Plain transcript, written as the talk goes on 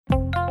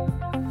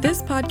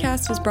This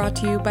podcast is brought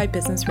to you by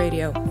Business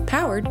Radio,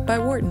 powered by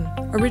Wharton,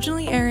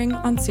 originally airing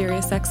on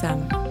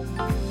SiriusXM.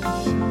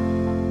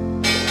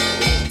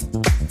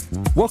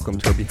 Welcome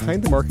to our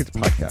Behind the Markets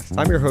podcast.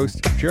 I'm your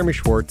host, Jeremy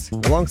Schwartz.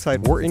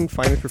 Alongside Wharton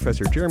Finance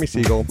Professor Jeremy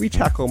Siegel, we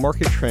tackle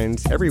market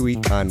trends every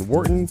week on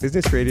Wharton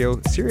Business Radio,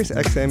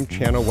 SiriusXM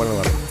Channel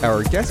 111.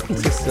 Our guest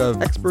consists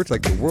of experts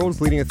like the world's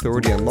leading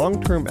authority on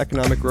long-term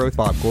economic growth,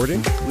 Bob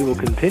Gordon. We will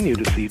continue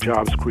to see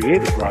jobs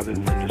created rather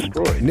than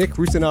destroyed. Nick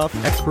Rusinoff,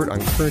 expert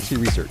on currency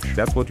research.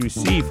 That's what you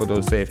see for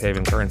those safe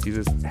haven currencies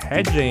is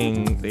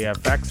hedging the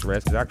FX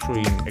risk is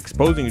actually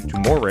exposing you to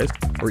more risk.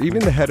 Or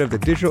even the head of the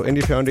Digital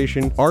India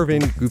Foundation,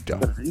 Arvind Gupta.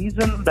 The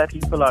reason that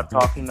people are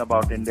talking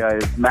about India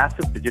is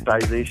massive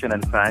digitization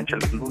and financial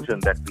inclusion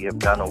that we have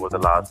done over the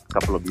last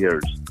couple of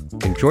years.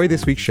 Enjoy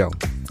this week's show.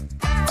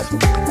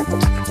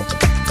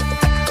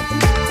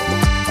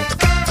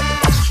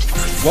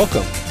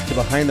 Welcome to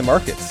Behind the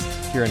Markets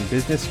here on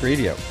Business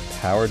Radio,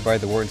 powered by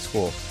the Wharton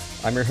School.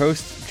 I'm your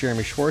host,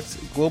 Jeremy Schwartz,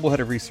 Global Head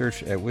of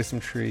Research at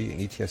WisdomTree, an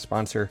ETF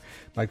sponsor.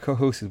 My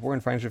co-host is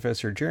Wharton Finance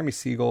Professor Jeremy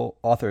Siegel,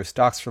 author of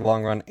Stocks for the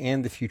Long Run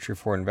and the Future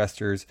for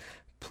Investors.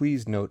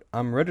 Please note,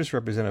 I'm registered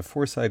representative of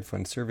Foresight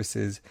Fund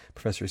Services.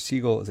 Professor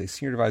Siegel is a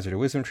senior advisor to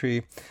WisdomTree.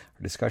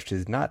 Our discussion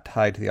is not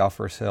tied to the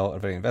offer or sale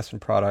of any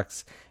investment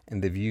products,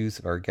 and the views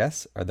of our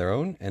guests are their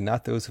own and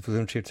not those of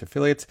WisdomTree's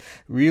affiliates.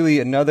 Really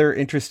another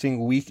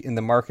interesting week in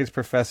the markets,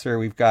 Professor.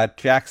 We've got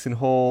Jackson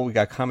Hole, we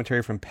got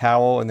commentary from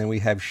Powell, and then we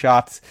have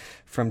shots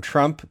from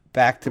Trump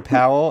back to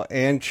Powell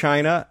and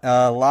China.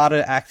 A lot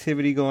of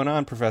activity going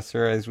on,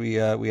 Professor, as we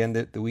end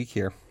the week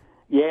here.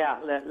 Yeah,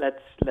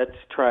 let's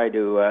try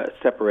to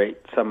separate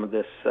some of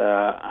this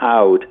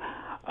out.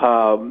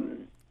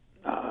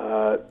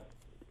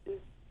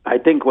 I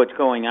think what's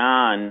going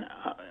on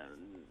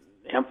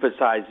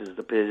emphasizes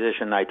the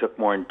position I took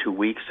more than 2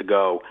 weeks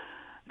ago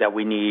that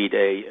we need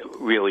a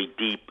really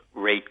deep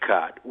rate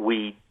cut.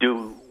 We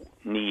do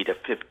need a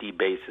 50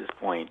 basis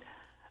point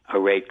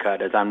rate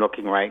cut. As I'm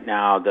looking right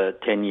now, the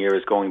 10-year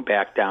is going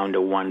back down to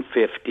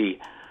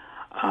 150.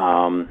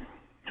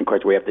 Of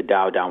course, we have the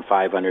Dow down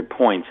 500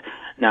 points.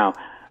 Now,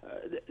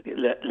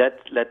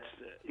 let's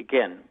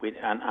again,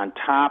 on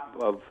top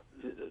of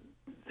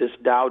this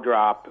Dow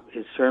drop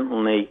is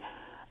certainly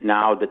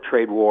now the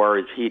trade war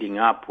is heating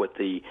up with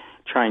the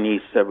Chinese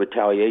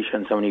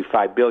retaliation,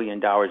 $75 billion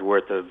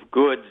worth of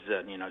goods,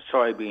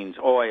 soybeans,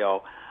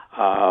 oil,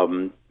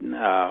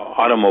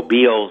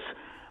 automobiles,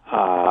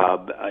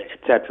 et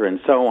cetera, and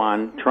so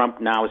on.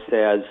 Trump now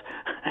says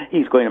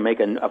he's going to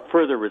make a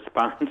further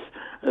response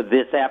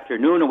this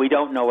afternoon, and we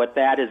don't know what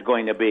that is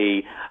going to be.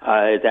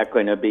 Is that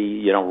going to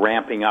be,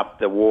 ramping up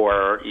the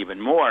war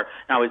even more?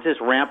 Now, is this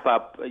ramp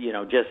up,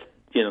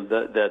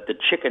 the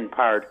chicken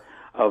part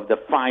of the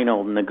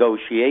final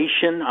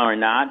negotiation or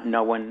not?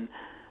 No one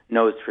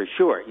knows for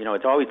sure.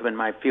 It's always been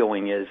my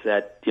feeling is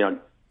that,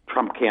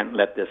 Trump can't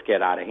let this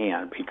get out of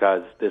hand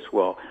because this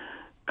will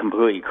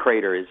completely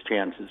crater his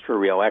chances for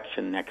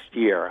re-election next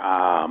year.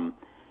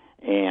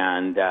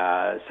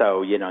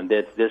 So,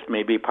 this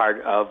may be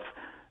part of,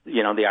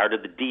 the art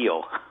of the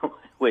deal,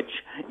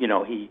 which,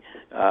 he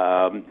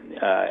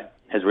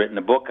has written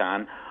a book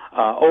on.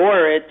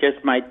 Or it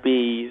just might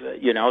be,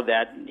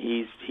 that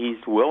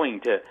he's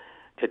willing to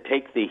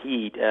take the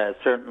heat,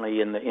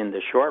 certainly in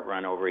the short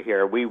run over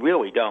here. We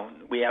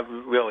have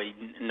really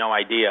no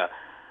idea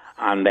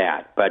on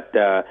that. But,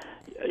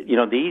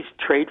 these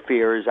trade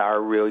fears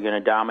are really going to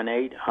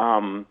dominate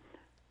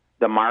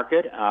the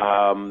market.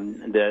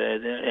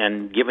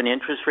 And given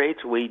interest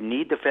rates, we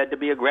need the Fed to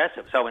be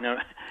aggressive. So,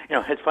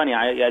 it's funny.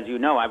 As you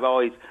know, I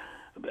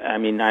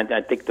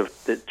think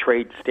the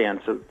trade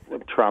stance of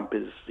Trump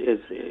is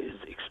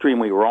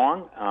extremely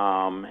wrong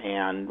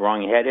and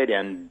wrong-headed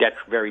and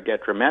very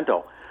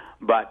detrimental.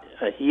 But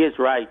he is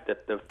right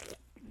that the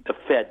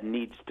Fed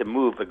needs to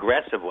move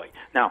aggressively.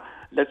 Now,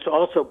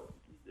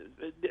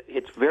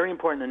 it's very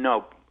important to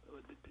note,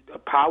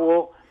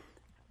 Powell,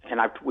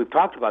 and we've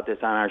talked about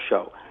this on our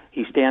show,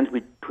 he stands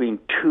between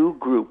two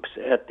groups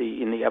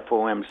in the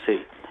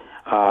FOMC.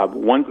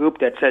 One group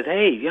that says,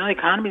 hey, the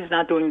economy is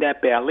not doing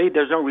that badly.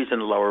 There's no reason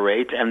to lower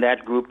rates. And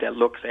that group that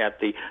looks at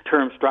the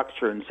term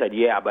structure and said,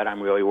 yeah, but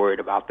I'm really worried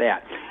about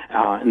that.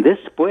 And this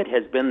split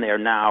has been there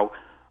now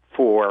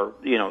for,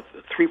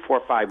 3,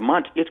 4, 5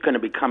 months. It's going to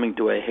be coming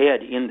to a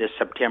head in this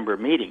September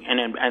meeting.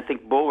 And I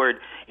think Bullard,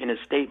 in his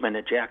statement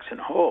at Jackson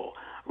Hole,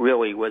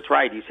 really was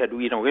right. He said,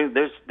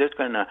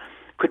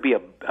 could be a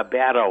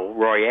battle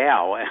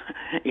royale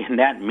in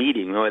that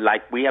meeting,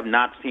 like we have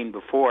not seen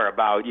before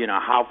about,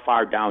 how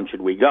far down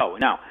should we go.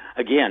 Now,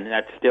 again,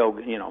 that's still,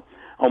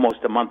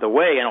 almost a month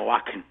away, and a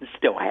lot can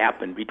still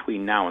happen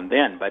between now and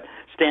then. But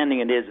standing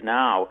it is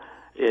now,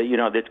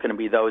 there's going to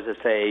be those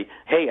that say,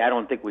 hey, I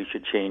don't think we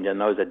should change,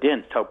 and those that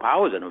didn't. So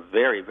Powell's in a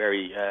very,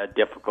 very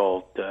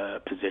difficult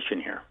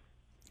position here.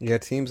 Yeah,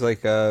 it seems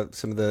like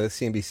some of the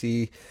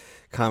CNBC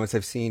comments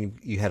I've seen,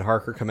 you had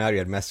Harker come out, you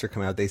had Messer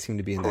come out. They seem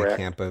to be in that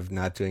camp of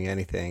not doing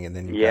anything, and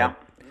then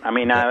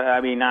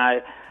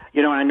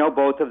You know, I know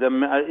both of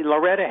them.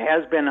 Loretta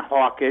has been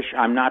hawkish.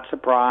 I'm not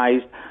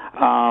surprised.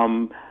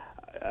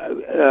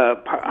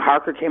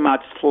 Harker came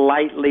out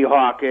slightly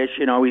hawkish.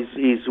 You know,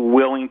 he's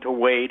willing to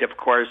wait. Of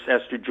course,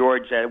 Esther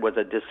George was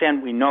a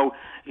dissent. We know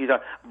he's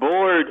a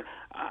Bullard.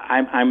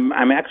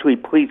 I'm actually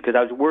pleased because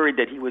I was worried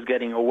that he was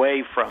getting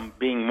away from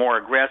being more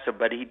aggressive,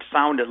 but he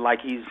sounded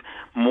like he's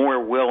more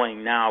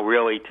willing now,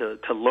 really,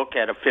 to look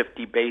at a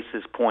 50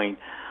 basis point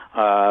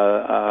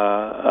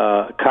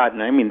cut.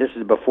 And I mean, this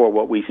is before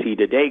what we see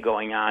today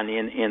going on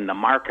in the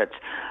markets.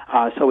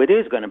 So it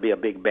is going to be a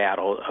big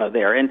battle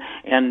there.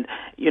 And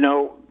you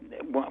know,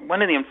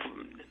 one of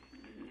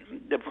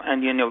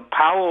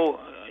Powell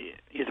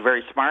is a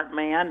very smart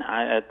man.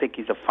 I think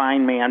he's a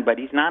fine man, but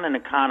he's not an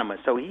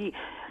economist. So he,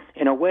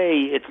 in a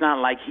way, it's not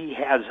like he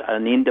has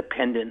an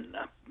independent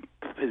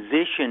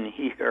position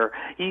here.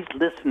 He's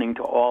listening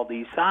to all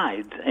these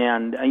sides,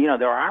 and you know,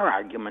 there are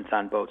arguments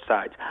on both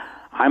sides.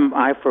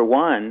 I for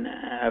one,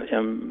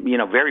 am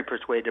very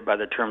persuaded by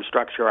the term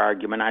structure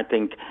argument. I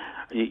think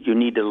you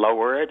need to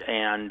lower it,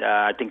 and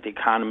I think the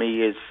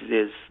economy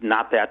is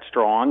not that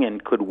strong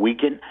and could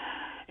weaken.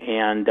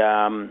 And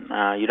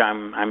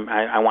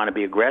I want to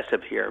be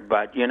aggressive here,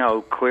 but you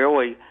know,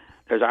 clearly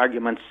there's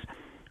arguments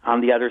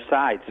on the other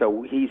side.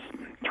 So he's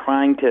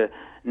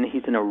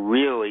in a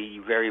really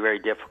very, very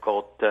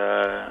difficult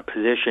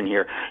position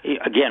here.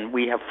 Again,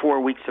 we have 4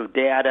 weeks of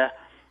data,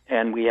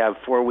 and we have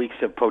 4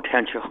 weeks of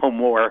potential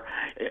more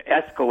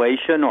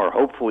escalation or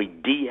hopefully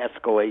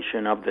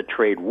de-escalation of the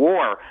trade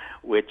war,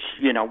 which,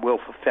 you know, will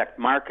affect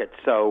markets.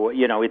 So,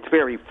 you know, it's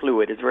very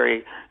fluid. It's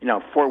very,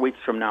 4 weeks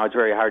from now, it's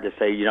very hard to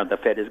say, the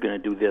Fed is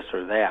going to do this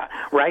or that.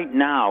 Right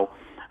now,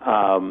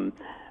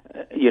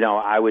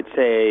 I would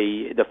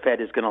say the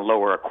Fed is going to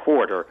lower a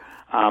quarter,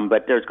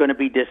 but there's going to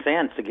be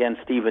dissents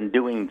against even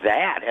doing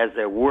that, as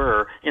there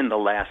were in the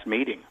last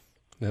meeting.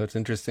 No, it's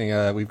interesting.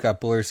 We've got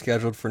Bullard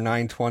scheduled for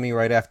 9:20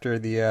 right after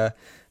the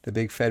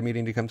big Fed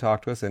meeting to come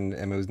talk to us, and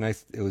it was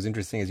nice. It was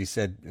interesting, as you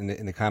said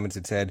in the comments.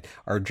 It said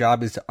our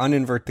job is to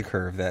uninvert the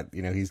curve. That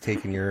he's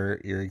taken your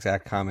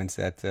exact comments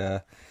that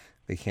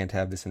they can't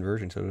have this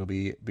inversion. So it'll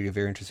be a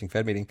very interesting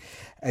Fed meeting.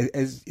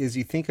 As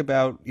you think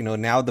about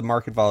now the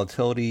market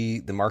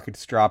volatility, the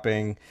market's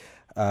dropping.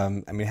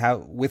 How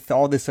with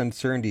all this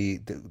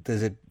uncertainty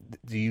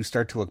do you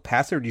start to look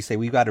past it, or do you say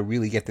we've got to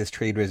really get this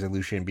trade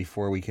resolution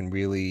before we can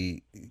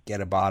really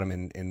get a bottom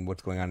in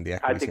what's going on in the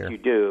equities here? I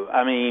think you do.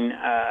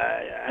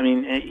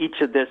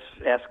 Each of this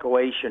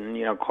escalation,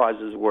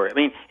 causes worry.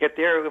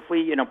 If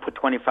we put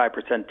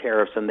 25%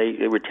 tariffs and they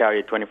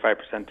retaliate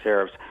 25%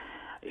 tariffs,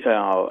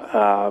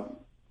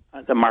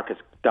 the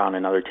market's down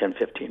another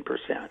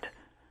 10-15%.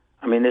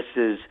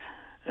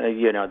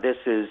 This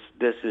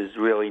is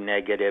really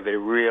negative. It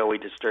really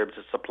disturbs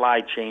the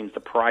supply chains, the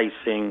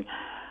pricing.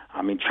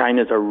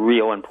 China's a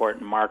real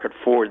important market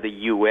for the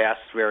U.S.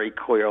 very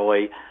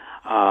clearly,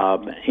 you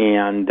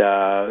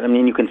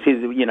can see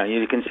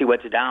you can see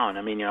what's down.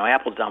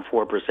 Apple's down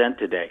 4%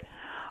 today.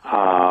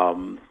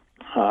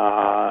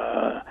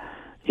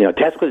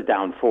 Tesla's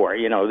down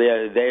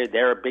 4%.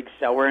 They're a big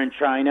seller in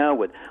China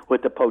with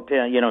the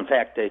potential. In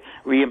fact, the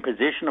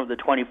reimposition of the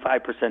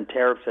 25%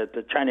 tariffs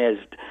that China has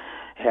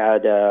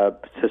had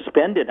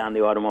suspended on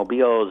the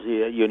automobiles.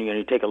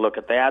 You take a look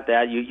at that.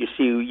 You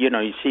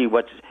see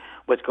what's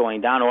going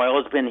down.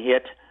 Oil has been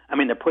hit.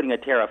 They're putting a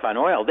tariff on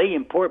oil. They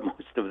import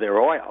most of their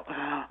oil.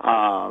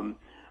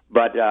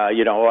 But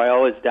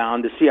oil is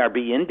down. The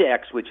CRB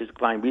index, which is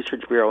Client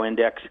Research Bureau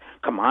index,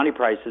 commodity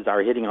prices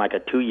are hitting like a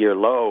 2-year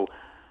low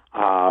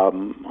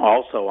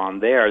also on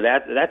there.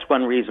 That's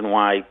one reason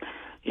why,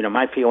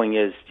 my feeling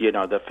is,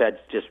 the Fed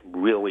just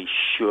really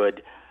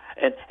should.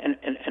 And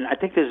I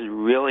think this is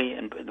really,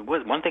 and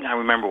one thing I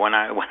remember when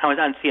I was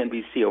on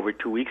CNBC over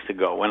 2 weeks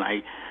ago, when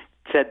I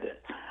said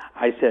that,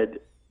 I said,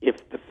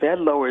 if the Fed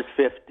lowers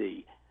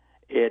 50,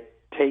 it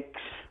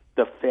takes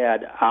the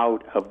Fed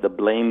out of the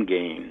blame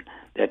game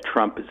that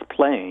Trump is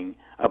playing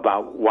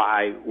about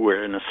why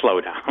we're in a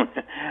slowdown.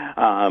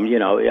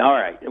 All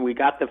right, we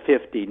got the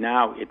 50,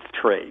 now it's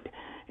trade.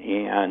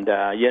 And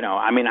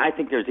I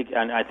think there's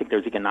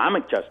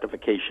economic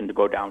justification to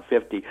go down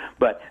 50,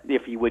 but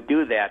if you would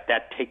do that,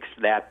 that takes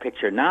that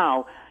picture.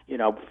 Now,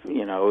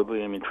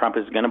 Trump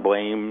is going to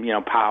blame,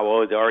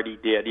 Powell. They already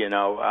did,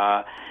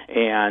 that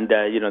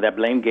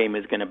blame game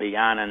is going to be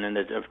on, and then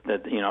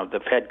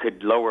the Fed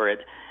could lower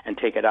it and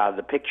take it out of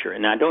the picture.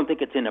 And I don't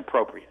think it's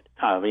inappropriate.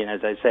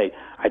 As I say,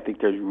 I think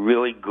there's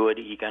really good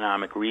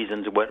economic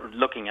reasons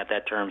looking at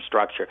that term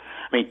structure.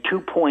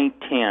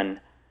 2.10.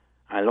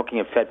 I'm looking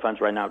at Fed funds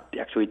right now.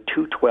 Actually,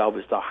 2.12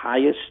 is the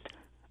highest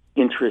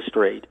interest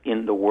rate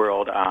in the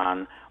world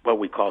on what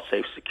we call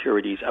safe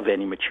securities of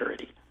any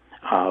maturity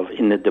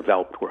in the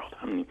developed world.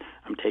 I'm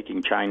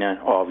taking China,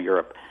 all of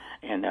Europe,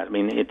 and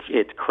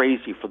it's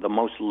crazy for the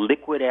most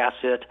liquid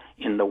asset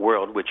in the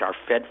world, which are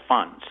Fed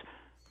funds,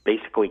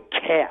 basically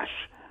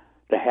cash,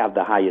 to have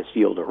the highest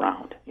yield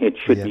around. It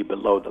should be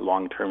below the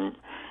long-term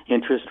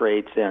interest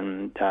rates,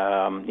 and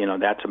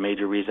that's a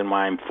major reason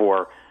why I'm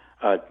for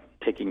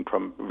taking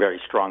from very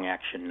strong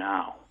action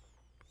now.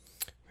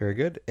 Very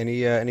good.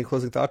 Any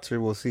closing thoughts, or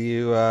we'll see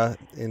you after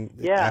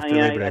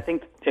Labor Day? I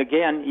think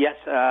again, yes.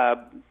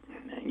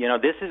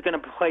 This is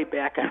going to play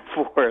back and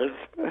forth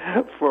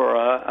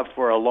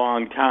for a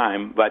long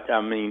time. But I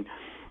mean,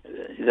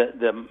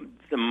 the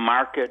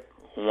market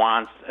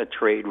wants a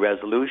trade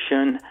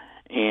resolution,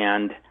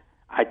 and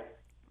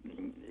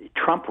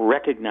Trump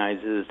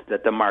recognizes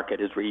that the market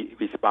is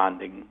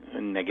responding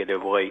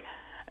negatively,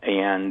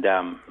 and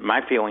my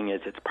feeling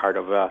is it's part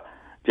of a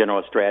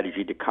general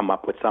strategy to come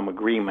up with some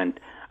agreement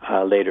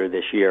later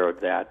this year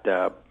that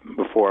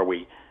before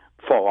we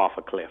fall off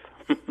a cliff.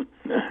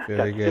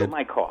 Very good. Still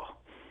my call.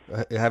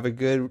 Have a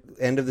good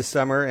end of the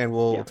summer, and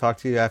we'll talk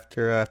to you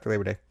after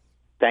Labor Day.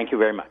 Thank you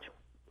very much.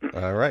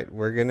 All right.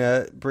 We're going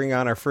to bring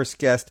on our first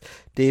guest,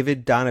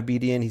 David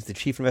Donabedian. He's the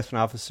Chief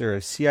Investment Officer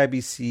of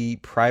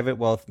CIBC Private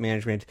Wealth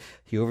Management.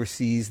 He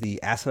oversees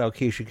the Asset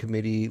Allocation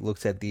Committee,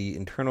 looks at the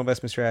internal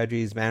investment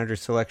strategies, manager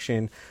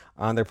selection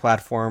on their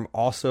platform.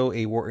 Also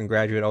a Wharton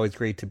graduate. Always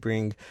great to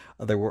bring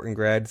other Wharton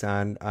grads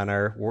on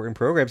our Wharton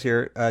programs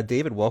here.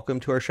 David, welcome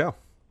to our show.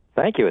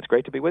 Thank you. It's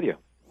great to be with you.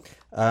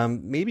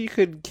 Maybe you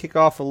could kick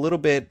off a little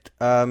bit,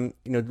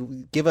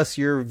 give us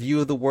your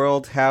view of the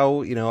world.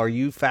 How, are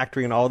you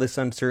factoring all this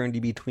uncertainty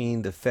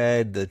between the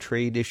Fed, the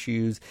trade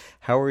issues?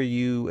 How are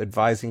you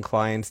advising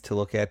clients to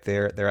look at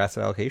their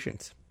asset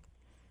allocations?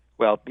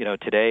 Well,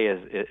 today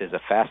is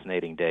a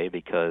fascinating day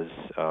because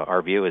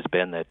our view has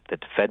been that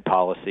Fed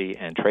policy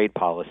and trade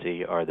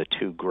policy are the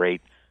two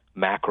great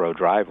macro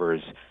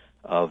drivers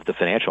of the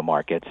financial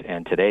markets,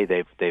 and today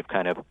they've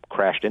kind of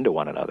crashed into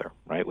one another,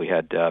 right? We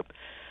had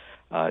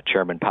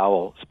Chairman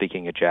Powell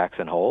speaking at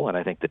Jackson Hole, and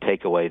I think the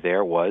takeaway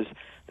there was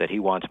that he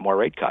wants more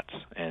rate cuts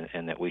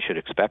and that we should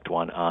expect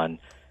one on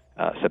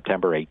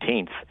September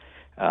 18th.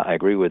 I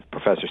agree with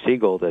Professor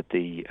Siegel that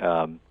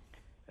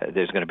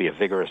there's going to be a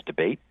vigorous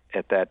debate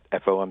at that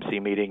FOMC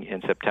meeting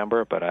in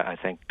September, but I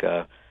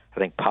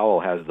think Powell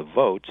has the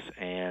votes,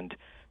 and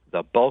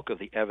the bulk of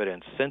the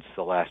evidence since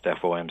the last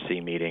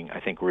FOMC meeting,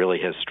 I think,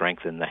 really has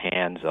strengthened the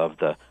hands of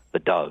the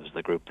doves,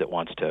 the group that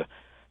wants to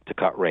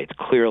cut rates.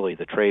 Clearly,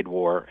 the trade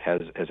war has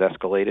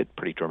escalated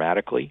pretty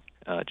dramatically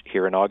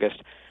here in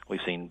August. We've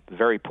seen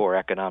very poor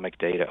economic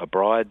data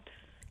abroad.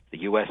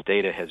 The U.S.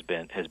 data has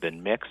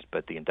been mixed,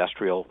 but the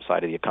industrial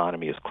side of the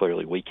economy is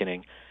clearly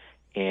weakening.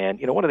 And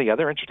one of the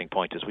other interesting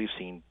points is we've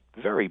seen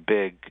very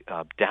big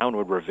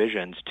downward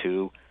revisions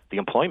to the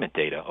employment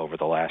data over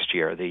the last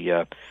year.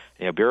 The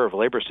Bureau of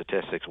Labor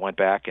Statistics went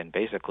back and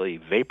basically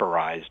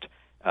vaporized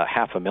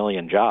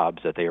 500,000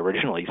 jobs that they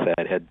originally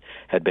said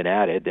had been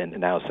added, and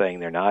now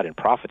saying they're not, and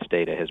profits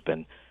data has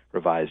been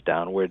revised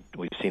downward.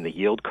 We've seen the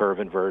yield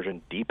curve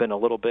inversion deepen a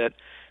little bit,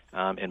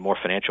 and more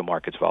financial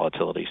markets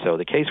volatility. So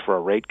the case for a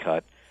rate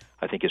cut,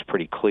 I think, is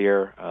pretty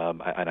clear,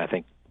 and I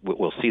think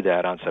we'll see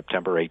that on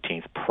September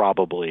 18th,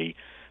 probably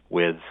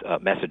with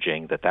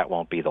messaging that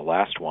won't be the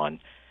last one.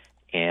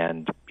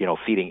 And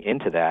feeding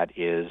into that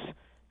is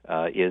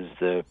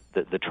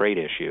the trade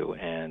issue.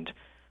 And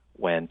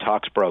when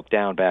talks broke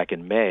down back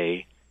in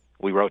May,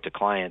 we wrote to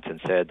clients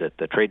and said that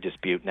the trade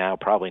dispute now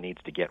probably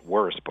needs to get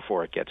worse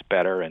before it gets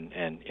better. And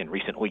in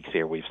recent weeks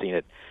here, we've seen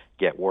it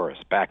get worse.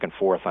 Back and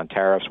forth on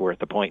tariffs. We're at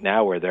the point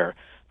now where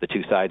the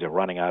two sides are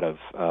running out of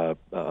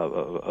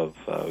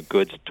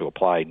goods to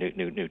apply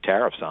new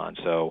tariffs on.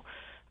 So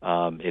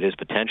it is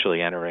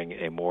potentially entering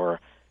a more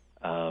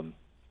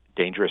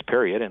dangerous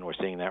period, and we're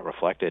seeing that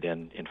reflected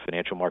in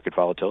financial market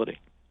volatility.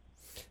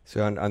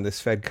 So on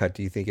this Fed cut,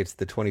 do you think it's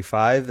the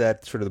 25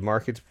 that sort of the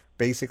market's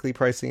basically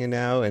pricing in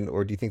now,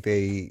 or do you think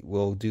they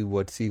will do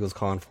what Siegel's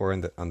calling for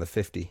on the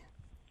 50?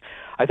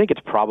 I think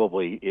it's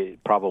probably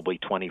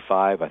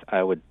 25.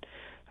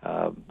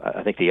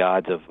 I think the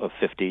odds of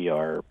 50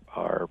 are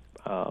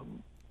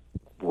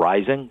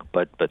rising,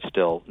 but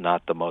still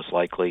not the most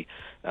likely.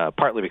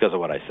 Partly because of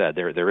what I said,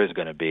 there is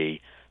going to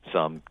be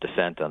some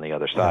dissent on the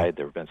other side.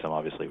 There have been some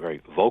obviously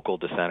very vocal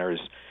dissenters,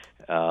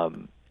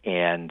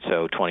 and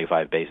so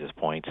 25 basis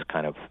points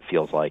kind of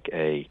feels like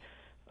a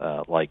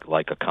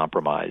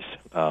compromise.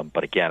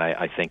 But again,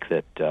 I think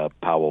that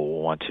Powell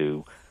will want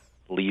to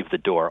leave the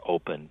door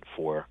open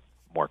for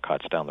more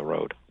cuts down the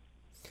road.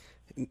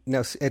 Now,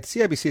 at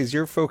CIBC, is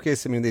your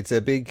focus, I mean, it's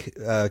a big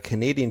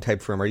Canadian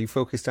type firm. Are you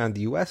focused on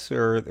the U.S.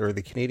 or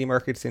the Canadian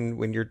markets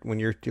when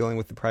you're dealing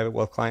with the private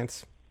wealth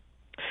clients?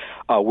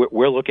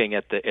 We're looking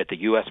at the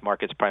U.S.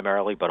 markets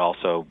primarily, but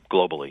also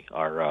globally.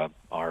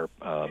 Our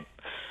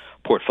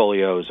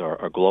portfolios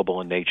are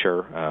global in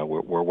nature.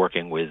 We're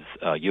working with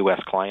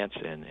U.S. clients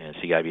in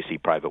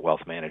CIBC Private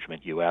Wealth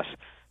Management U.S.,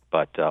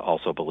 but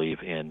also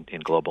believe in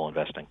global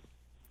investing.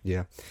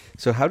 Yeah.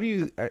 So how do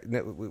you,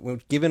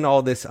 given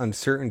all this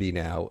uncertainty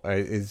now,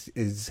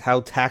 is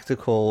how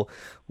tactical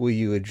will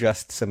you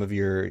adjust some of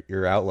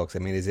your outlooks? I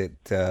mean, is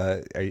it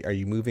are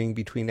you moving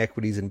between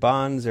equities and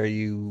bonds? Are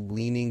you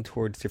leaning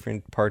towards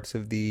different parts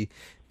of the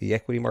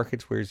equity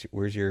markets? Where's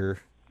your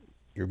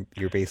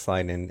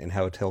baseline and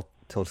how it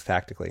tilts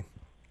tactically?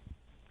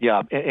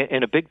 Yeah,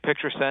 in a big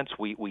picture sense,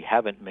 we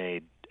haven't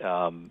made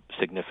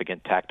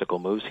significant tactical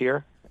moves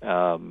here.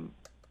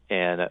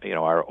 And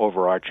our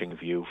overarching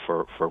view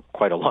for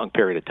quite a long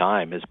period of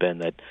time has been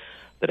that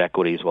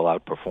equities will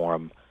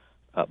outperform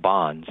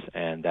bonds,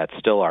 and that's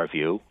still our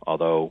view,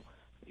 although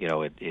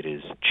it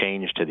is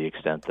changed to the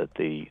extent that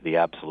the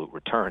absolute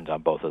returns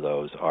on both of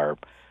those are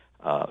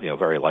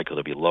very likely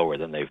to be lower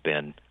than they've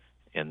been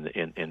in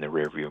the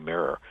rearview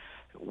mirror.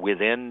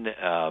 Within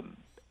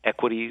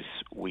equities,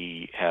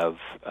 we have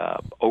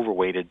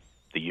overweighted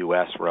the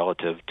U.S.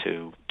 relative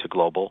to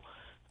global,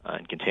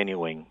 and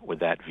continuing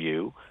with that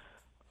view,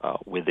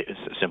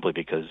 simply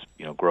because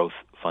growth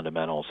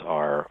fundamentals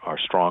are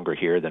stronger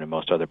here than in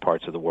most other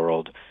parts of the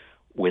world.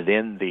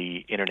 Within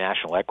the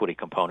international equity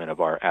component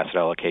of our asset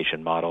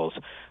allocation models,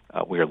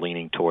 we are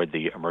leaning toward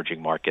the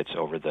emerging markets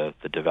over the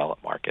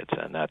developed markets,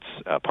 and that's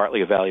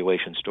partly a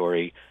valuation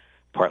story,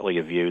 partly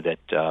a view that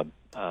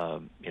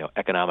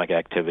economic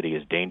activity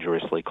is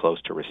dangerously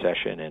close to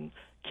recession in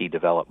key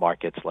developed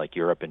markets like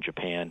Europe and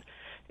Japan,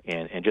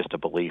 and just a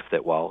belief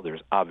that while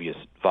there's obvious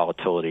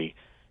volatility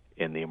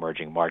in the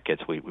emerging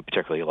markets, we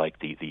particularly like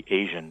the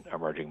Asian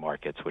emerging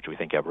markets, which we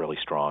think have really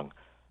strong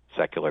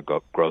secular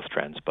growth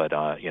trends. But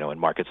in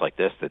markets like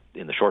this, that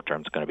in the short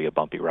term, it's going to be a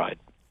bumpy ride.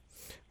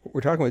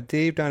 We're talking with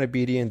Dave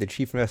Donabedian, the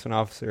Chief Investment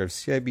Officer of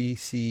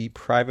CIBC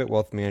Private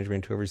Wealth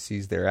Management, who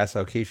oversees their asset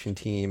allocation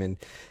team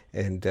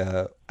and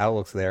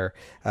outlooks there.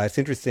 It's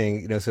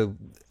interesting, so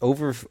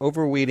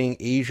overweighting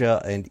Asia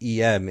and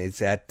EM, is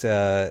that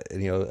a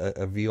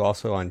view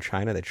also on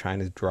China, that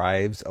China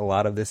drives a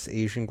lot of this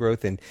Asian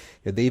growth, and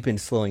they've been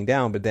slowing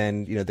down, but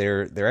then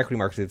their equity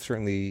markets have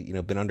certainly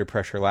been under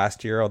pressure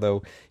last year,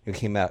 although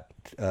came out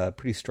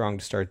pretty strong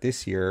to start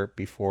this year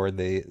before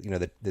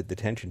the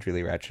tensions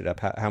really ratcheted up.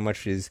 How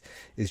much is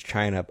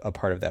China a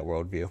part of that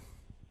worldview?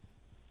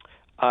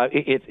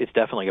 It's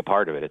definitely a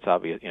part of it. It's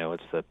obvious,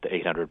 it's the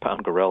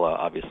 800-pound gorilla,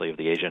 obviously, of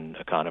the Asian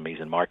economies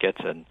and markets,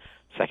 and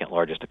second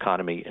largest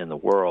economy in the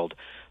world.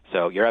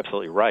 So you're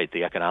absolutely right.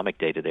 The economic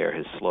data there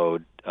has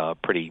slowed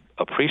pretty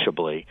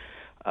appreciably,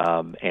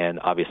 and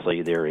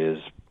obviously there is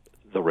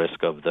the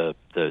risk of the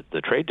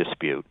trade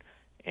dispute.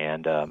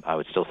 And I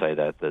would still say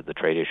that the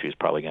trade issue is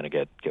probably going to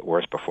get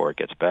worse before it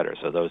gets better.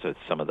 So those are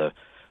some of the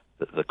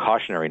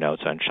cautionary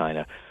notes on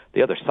China.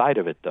 The other side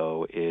of it,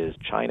 though, is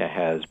China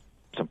has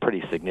some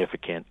pretty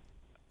significant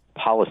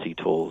policy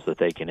tools that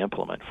they can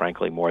implement,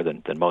 frankly, more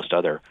than most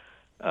other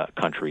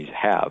countries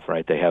have,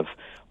 right? They have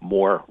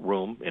more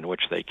room in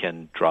which they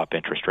can drop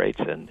interest rates,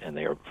 and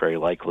they are very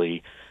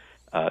likely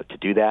to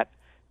do that.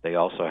 They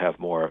also have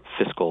more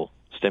fiscal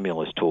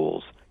stimulus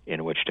tools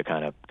in which to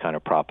kind of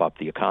prop up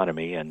the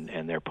economy,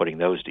 and they're putting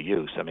those to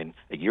use. I mean,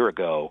 a year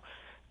ago,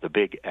 the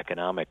big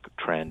economic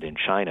trend in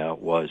China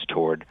was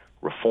toward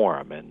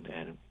reform,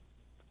 and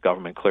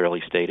government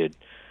clearly stated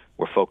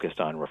we're focused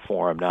on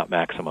reform, not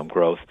maximum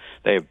growth.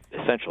 They've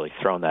essentially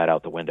thrown that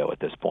out the window at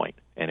this point,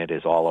 and it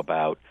is all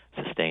about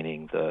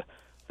sustaining the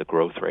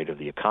growth rate of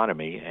the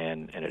economy,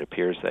 and it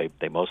appears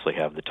they mostly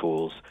have the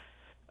tools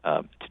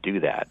to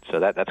do that. So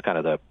that's kind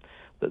of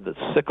the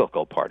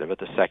cyclical part of it.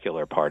 The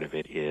secular part of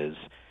it is,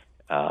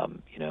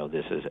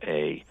 this is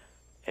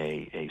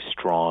a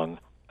strong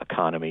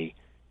economy,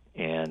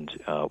 and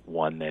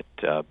one that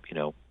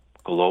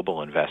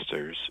global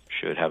investors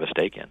should have a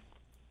stake in.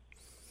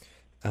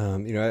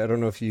 I don't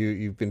know if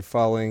you've been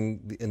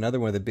following another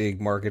one of the big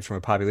markets from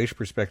a population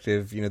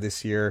perspective.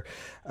 This year,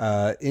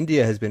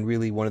 India has been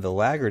really one of the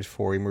laggards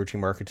for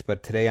emerging markets.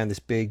 But today, on this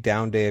big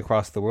down day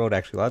across the world,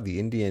 actually a lot of the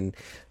Indian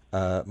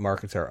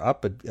markets are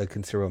up a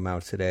considerable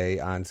amount today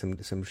on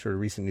some sort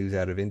of recent news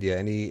out of India.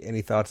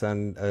 Any thoughts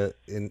on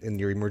in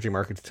your emerging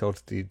markets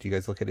tilts? Do you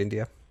guys look at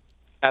India?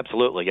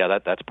 Absolutely, yeah.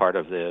 That's part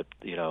of the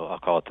I'll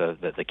call it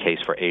the case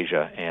for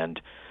Asia.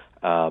 And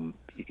Prime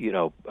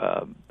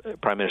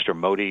Minister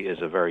Modi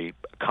is a very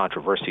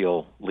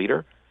controversial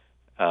leader,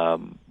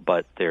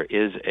 but there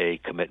is a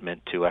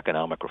commitment to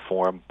economic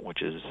reform,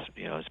 which is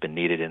has been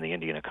needed in the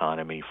Indian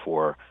economy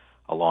for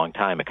a long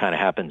time. It kind of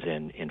happens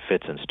in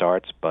fits and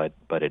starts, but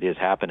it is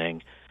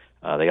happening.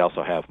 They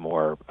also have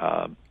more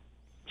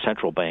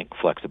central bank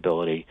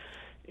flexibility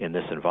in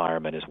this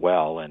environment as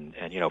well. And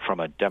from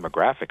a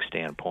demographic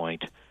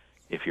standpoint,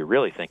 if you're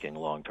really thinking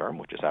long term,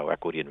 which is how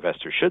equity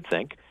investors should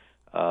think,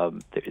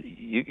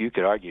 you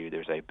could argue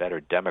there's a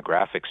better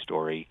demographic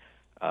story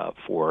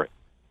for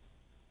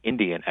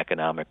Indian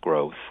economic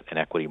growth and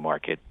equity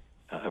market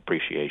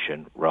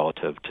appreciation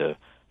relative to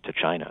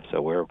China.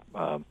 So we're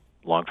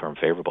long-term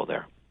favorable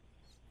there.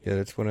 Yeah,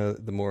 that's one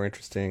of the more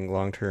interesting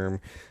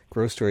long-term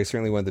growth stories.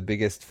 Certainly one of the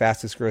biggest,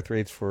 fastest growth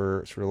rates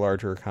for sort of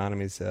larger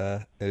economies.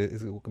 It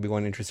could be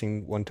one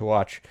interesting one to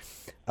watch.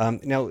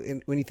 Now,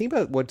 when you think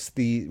about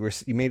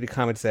you made the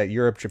comments that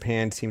Europe,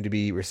 Japan seem to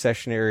be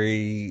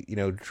recessionary,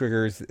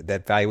 triggers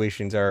that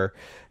valuations are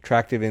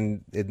attractive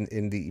in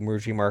the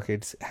emerging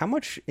markets. How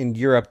much in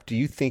Europe do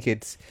you think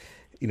it's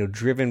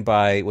driven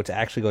by what's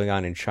actually going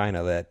on in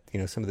China, that,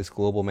 some of this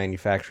global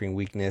manufacturing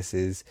weakness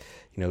is,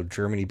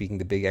 Germany being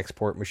the big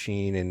export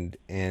machine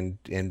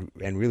and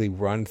really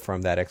run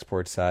from that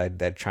export side,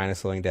 that China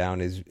slowing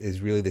down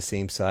is really the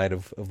same side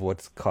of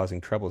what's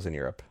causing troubles in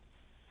Europe?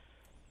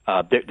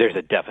 There's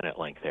a definite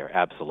link there.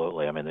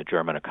 Absolutely. I mean, the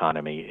German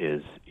economy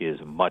is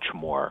much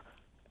more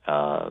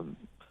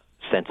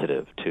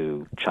sensitive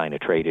to China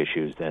trade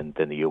issues than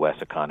the U.S.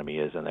 economy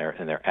is, and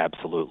they're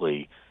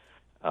absolutely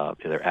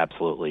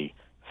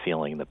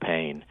feeling the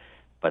pain.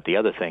 But the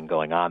other thing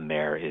going on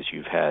there is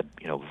you've had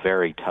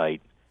very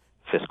tight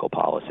fiscal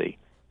policy,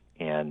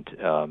 and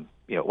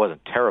it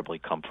wasn't terribly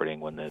comforting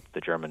when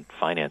the German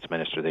finance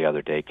minister the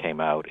other day came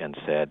out and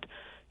said,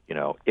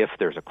 if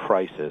there's a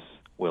crisis,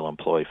 we'll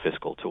employ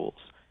fiscal tools.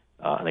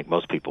 I think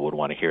most people would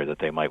want to hear that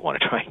they might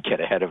want to try and get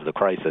ahead of the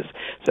crisis.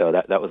 So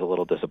that was a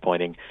little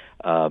disappointing.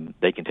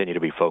 They continue to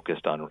be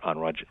focused on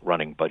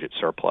running budget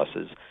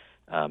surpluses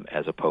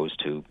as opposed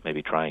to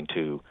maybe trying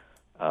to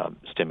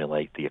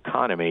stimulate the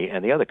economy.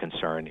 And the other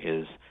concern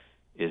is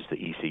the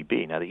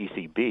ECB. Now, the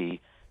ECB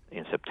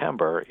in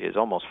September is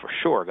almost for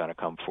sure going to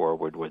come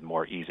forward with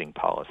more easing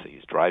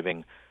policies,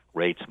 driving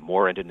rates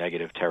more into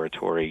negative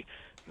territory,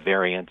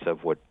 variants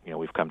of what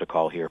we've come to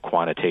call here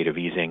quantitative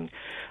easing,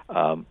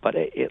 but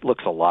it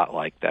looks a lot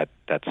like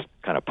that's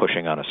kind of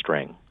pushing on a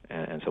string,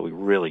 and so we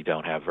really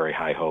don't have very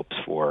high hopes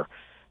for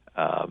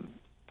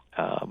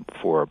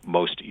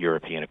most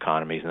European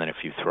economies. And then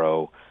if you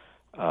throw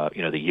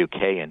the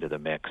UK into the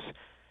mix,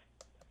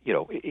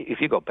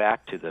 if you go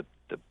back to the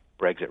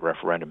Brexit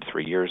referendum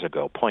 3 years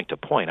ago, point to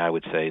point, I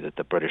would say that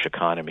the British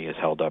economy has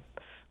held up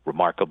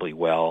remarkably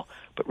well,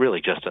 but really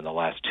just in the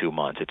last 2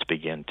 months it's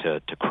begun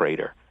to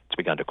crater. It's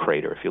begun to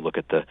crater. If you look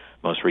at the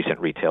most recent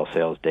retail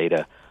sales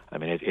data, I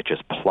mean, it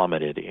just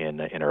plummeted in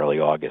early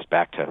August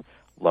back to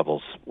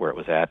levels where it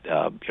was at,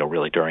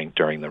 really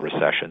during the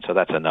recession. So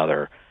that's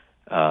another,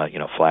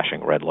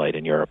 flashing red light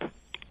in Europe.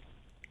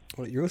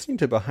 Well, you're listening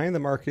to Behind the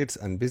Markets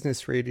on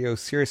Business Radio,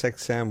 Sirius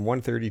XM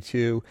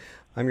 132.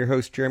 I'm your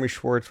host, Jeremy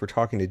Schwartz. We're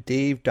talking to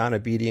Dave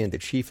Donabedian, the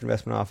Chief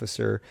Investment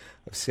Officer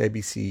of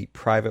CIBC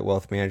Private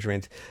Wealth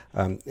Management.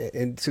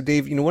 And so,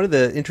 Dave, one of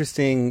the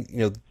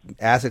interesting,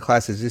 asset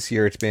classes this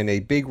year, it's been a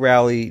big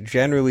rally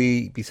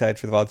generally, besides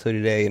for the volatility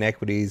today in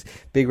equities,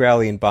 big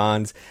rally in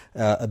bonds,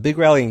 a big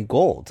rally in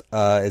gold.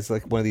 It's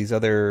like one of these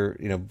other,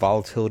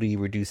 volatility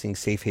reducing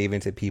safe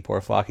havens that people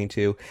are flocking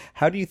to.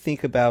 How do you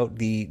think about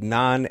the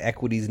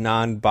non-equities,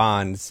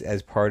 non-bonds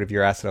as part of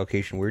your asset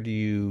allocation? Where do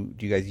you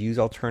guys use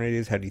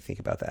alternatives? How do you think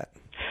about that?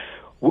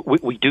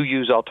 We do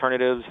use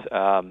alternatives.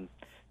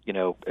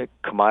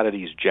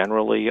 Commodities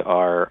generally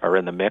are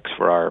in the mix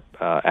for our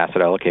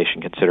asset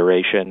allocation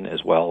consideration,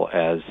 as well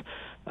as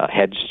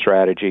hedge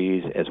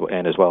strategies, as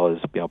well as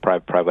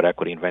private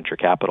equity and venture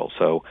capital.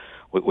 So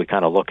we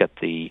kind of look at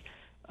the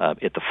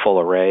full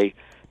array.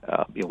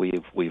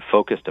 We've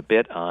focused a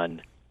bit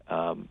on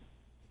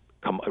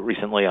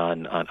recently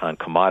on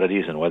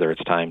commodities and whether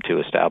it's time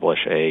to establish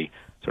a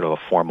sort of a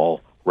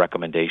formal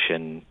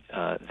recommendation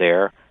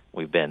there.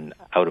 We've been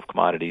out of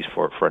commodities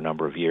for a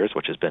number of years,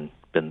 which has been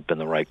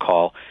the right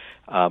call.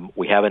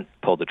 We haven't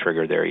pulled the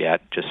trigger there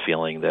yet, just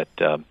feeling that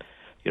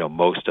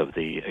most of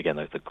the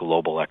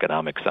global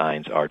economic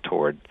signs are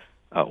toward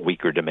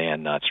weaker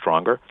demand, not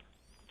stronger.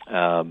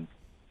 And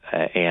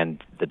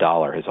the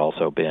dollar has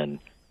also been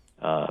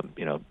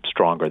certainly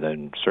stronger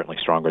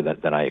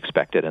than I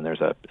expected, and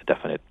there's a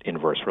definite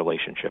inverse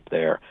relationship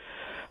there.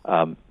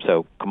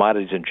 So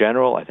commodities in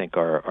general, I think,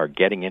 are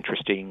getting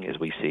interesting as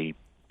we see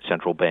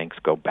central banks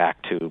go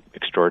back to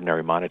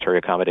extraordinary monetary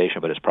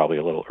accommodation, but it's probably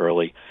a little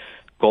early.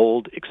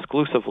 Gold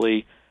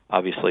exclusively,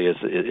 obviously, is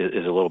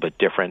a little bit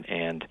different,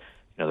 and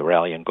the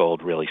rally in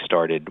gold really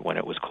started when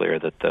it was clear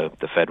that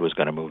the Fed was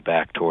going to move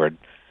back toward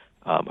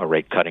a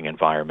rate-cutting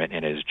environment,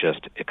 and has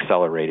just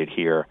accelerated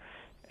here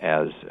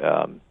as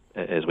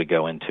we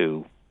go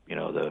into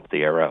the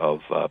era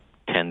of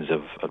tens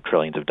of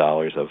trillions of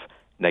dollars of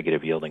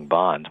negative yielding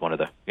bonds. One of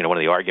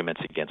the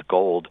arguments against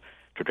gold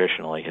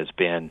traditionally has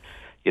been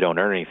you don't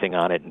earn anything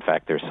on it. In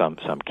fact, there's some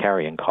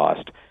carrying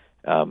cost.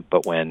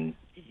 But when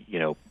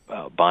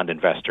bond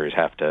investors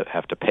have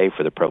to pay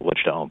for the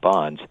privilege to own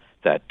bonds,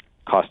 that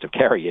cost of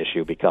carry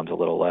issue becomes a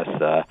little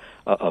less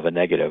of a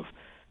negative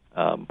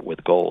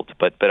with gold.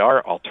 But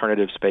our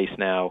alternative space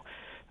now,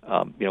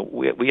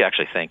 we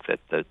actually think that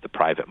the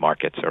private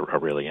markets are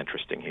really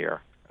interesting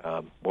here.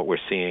 What we're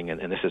seeing,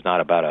 and this is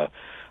not about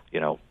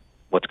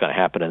what's going to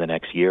happen in the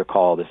next year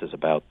call. This is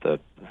about the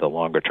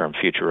longer-term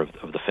future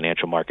of the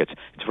financial markets.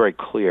 It's very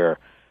clear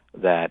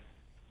that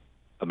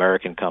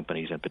American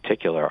companies in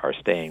particular are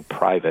staying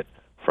private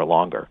for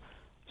longer.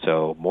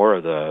 So more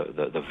of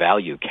the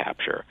value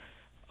capture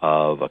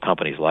of a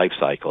company's life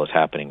cycle is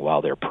happening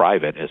while they're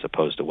private as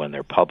opposed to when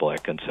they're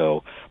public. And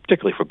so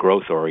particularly for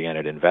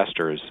growth-oriented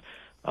investors,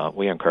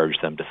 we encourage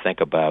them to think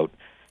about,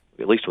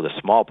 at least with a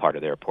small part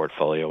of their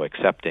portfolio,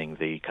 accepting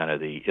the kind of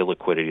the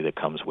illiquidity that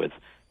comes with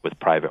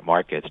private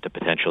markets to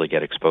potentially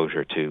get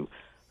exposure to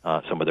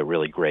some of the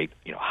really great,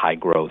 high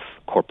growth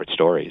corporate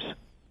stories.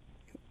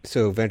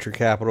 So venture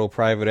capital,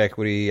 private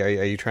equity, are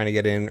you trying to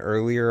get in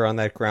earlier on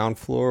that ground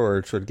floor,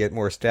 or sort of get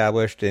more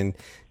established? And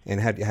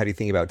how do you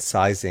think about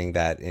sizing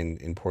that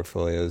in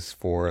portfolios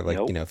for, like,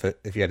 nope.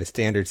 If you had a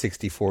standard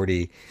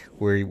 60-40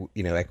 where,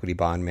 equity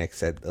bond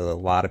mix that a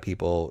lot of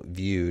people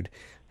viewed,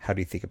 how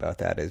do you think about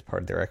that as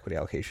part of their equity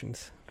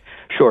allocations?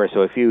 Sure.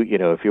 So if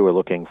you were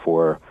looking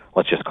for,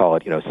 let's just call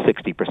it,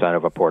 60%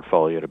 of a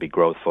portfolio to be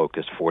growth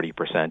focused,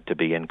 40% to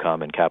be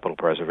income and capital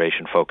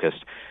preservation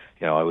focused,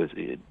 I was,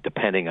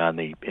 depending on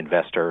the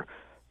investor,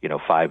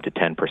 5 to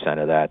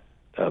 10% of that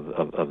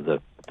of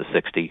the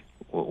 60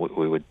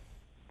 we would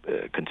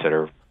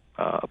consider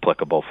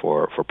applicable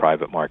for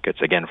private markets.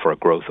 Again, for a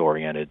growth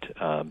oriented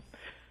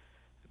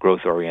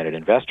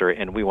investor,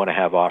 and we want to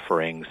have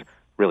offerings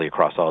really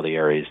across all the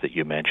areas that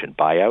you mentioned.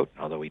 Buyout,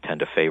 although we tend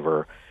to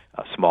favor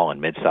small and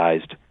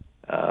mid-sized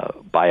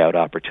buyout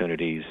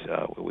opportunities.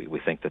 We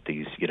think that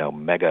these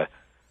mega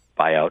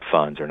buyout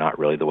funds are not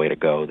really the way to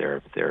go.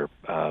 They're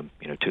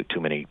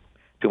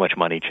too much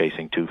money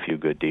chasing too few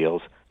good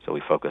deals. So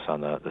we focus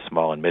on the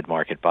small and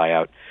mid-market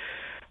buyout.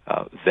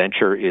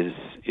 Venture is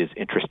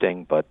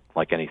interesting, but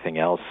like anything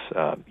else,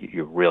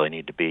 you really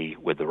need to be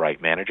with the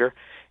right manager.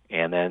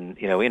 And then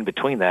in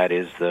between that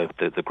is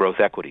the growth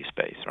equity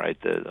space, right?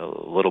 A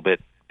little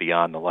bit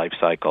beyond the life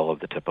cycle of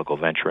the typical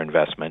venture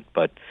investment,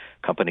 but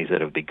companies that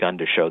have begun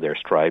to show their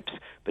stripes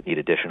but need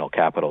additional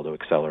capital to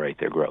accelerate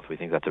their growth. We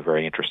think that's a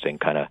very interesting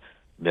kind of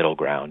middle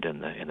ground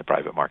in the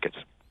private markets.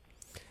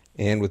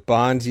 And with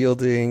bonds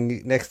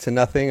yielding next to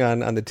nothing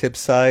on the tip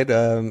side,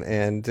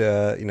 and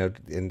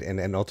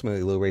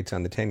ultimately low rates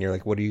on the 10-year,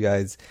 like what do you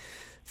guys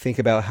think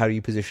about? How do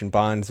you position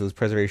bonds, those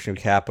preservation of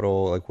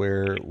capital? Like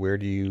where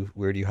do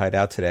you hide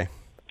out today?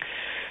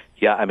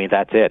 Yeah, I mean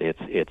that's it.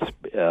 It's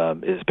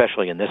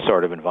especially in this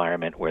sort of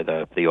environment where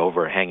the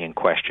overhanging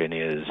question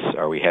is,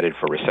 are we headed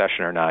for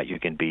recession or not? You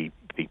can be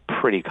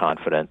pretty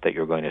confident that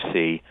you're going to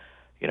see,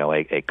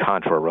 a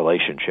contra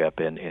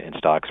relationship in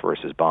stocks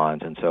versus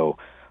bonds, and so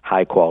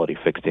high quality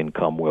fixed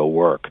income will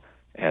work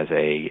as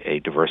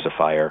a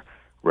diversifier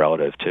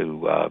relative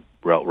to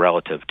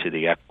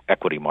the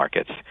equity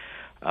markets.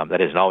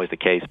 That isn't always the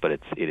case, but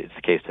it's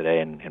the case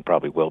today, and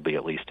probably will be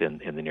at least in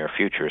the near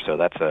future. So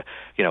that's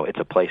it's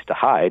a place to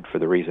hide for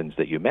the reasons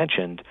that you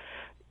mentioned.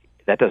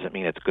 That doesn't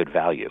mean it's good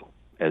value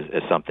as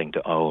something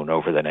to own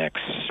over the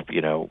next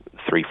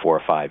 3,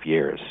 4, 5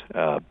 years.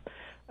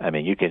 I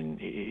mean, you can,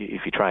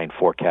 if you try and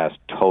forecast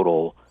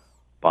total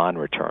bond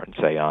return,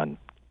 say on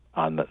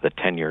the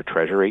 10-year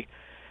Treasury.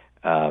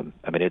 I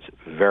mean, it's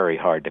very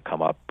hard to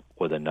come up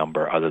with a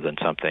number other than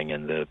something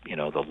in the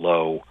the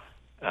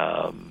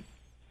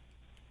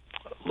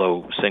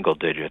low single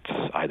digits,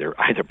 either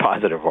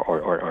positive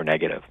or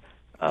negative.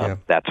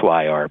 That's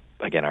why our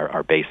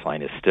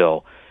baseline is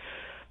still,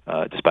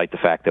 despite the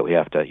fact that we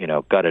have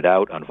to gut it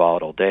out on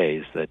volatile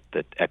days, that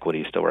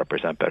equities still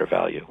represent better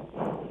value.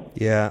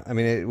 Yeah, I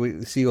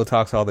mean, Siegel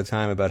talks all the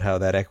time about how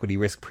that equity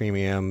risk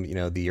premium,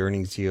 the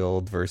earnings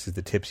yield versus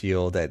the tips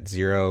yield at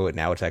 0, and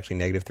now it's actually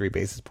negative 3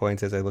 basis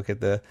points as I look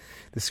at the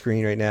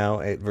screen right now,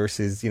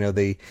 versus,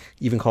 they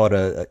even call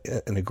it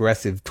an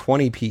aggressive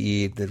 20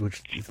 PE,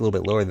 which is a little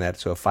bit lower than that,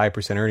 so a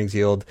 5% earnings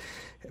yield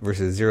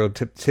versus 0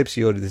 tips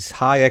yield, this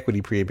high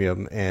equity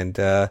premium, and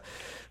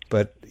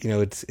but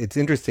it's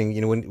interesting,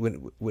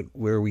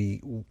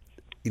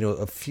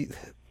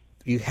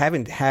 you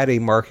haven't had a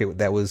market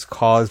that was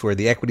caused where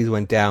the equities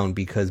went down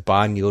because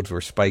bond yields were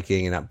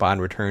spiking and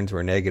bond returns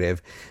were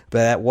negative.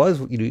 But that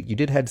was, you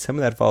did have some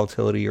of that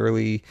volatility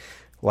early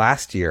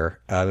last year.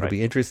 It'll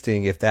be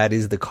interesting if that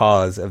is the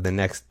cause of the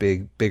next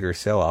bigger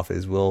sell-off,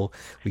 is will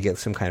we get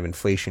some kind of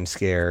inflation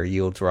scare,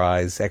 yields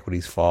rise,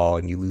 equities fall,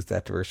 and you lose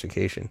that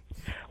diversification.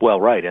 Well,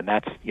 right, and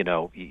that's,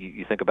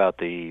 you think about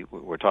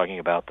we're talking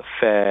about the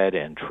Fed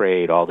and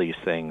trade, all these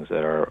things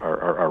that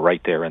are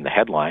right there in the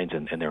headlines,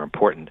 and they're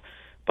important.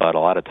 But a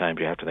lot of times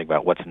you have to think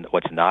about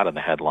what's not in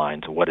the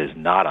headlines, what is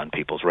not on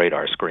people's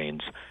radar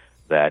screens,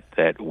 that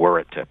were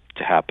it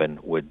to happen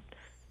would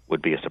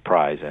be a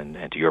surprise. And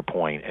to your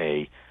point,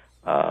 a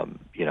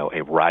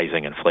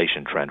rising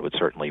inflation trend would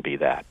certainly be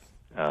that.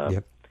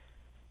 Yep.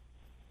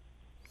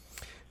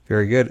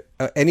 Very good.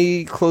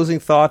 Any closing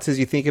thoughts as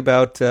you think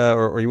about,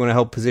 or you want to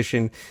help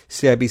position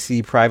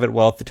CIBC Private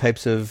Wealth, the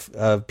types of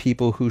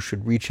people who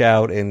should reach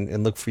out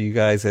and look for you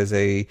guys as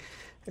a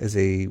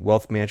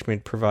wealth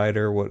management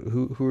provider?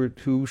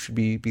 Who should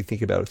be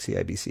thinking about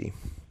CIBC?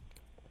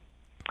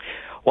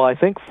 Well, I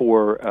think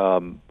for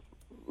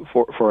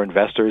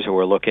investors who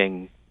are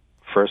looking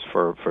first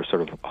for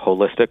sort of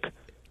holistic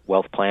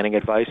wealth planning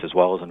advice as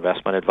well as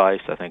investment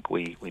advice, I think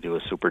we do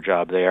a super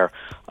job there.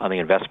 On the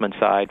investment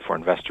side, for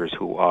investors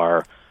who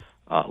are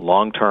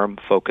long-term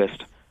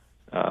focused,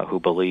 who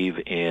believe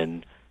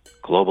in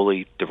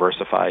globally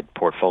diversified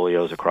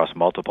portfolios across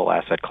multiple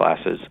asset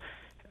classes,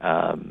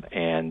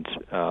 and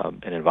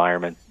an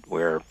environment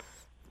where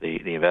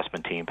the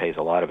investment team pays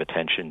a lot of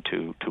attention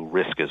to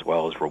risk as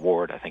well as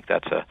reward, I think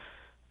that's a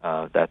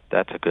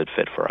good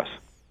fit for us.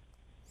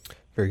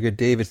 Very good,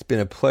 Dave. It's been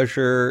a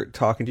pleasure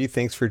talking to you.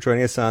 Thanks for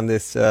joining us on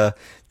this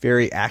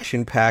very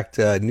action-packed,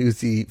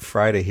 newsy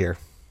Friday here.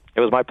 It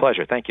was my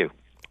pleasure. Thank you.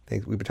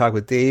 Thanks. We've been talking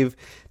with Dave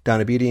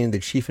Donabedian, the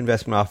Chief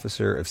Investment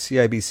Officer of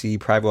CIBC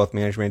Private Wealth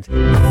Management.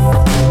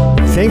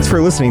 Thanks for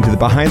listening to the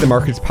Behind the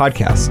Markets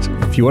podcast.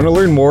 If you want to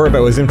learn more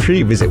about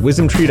WisdomTree, visit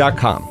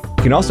wisdomtree.com.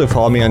 You can also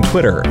follow me on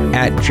Twitter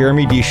at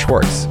Jeremy D.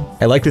 Schwartz.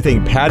 I'd like to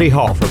thank Patty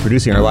Hall for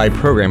producing our live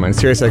program on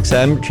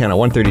SiriusXM Channel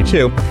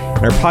 132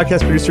 and our podcast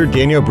producer,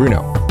 Daniel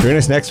Bruno. Join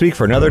us next week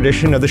for another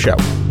edition of the show.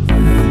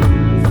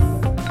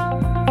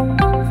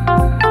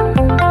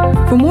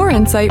 For more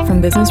insight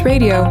from Business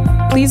Radio,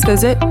 please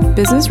visit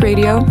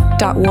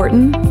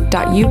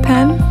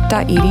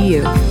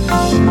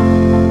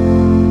businessradio.wharton.upenn.edu.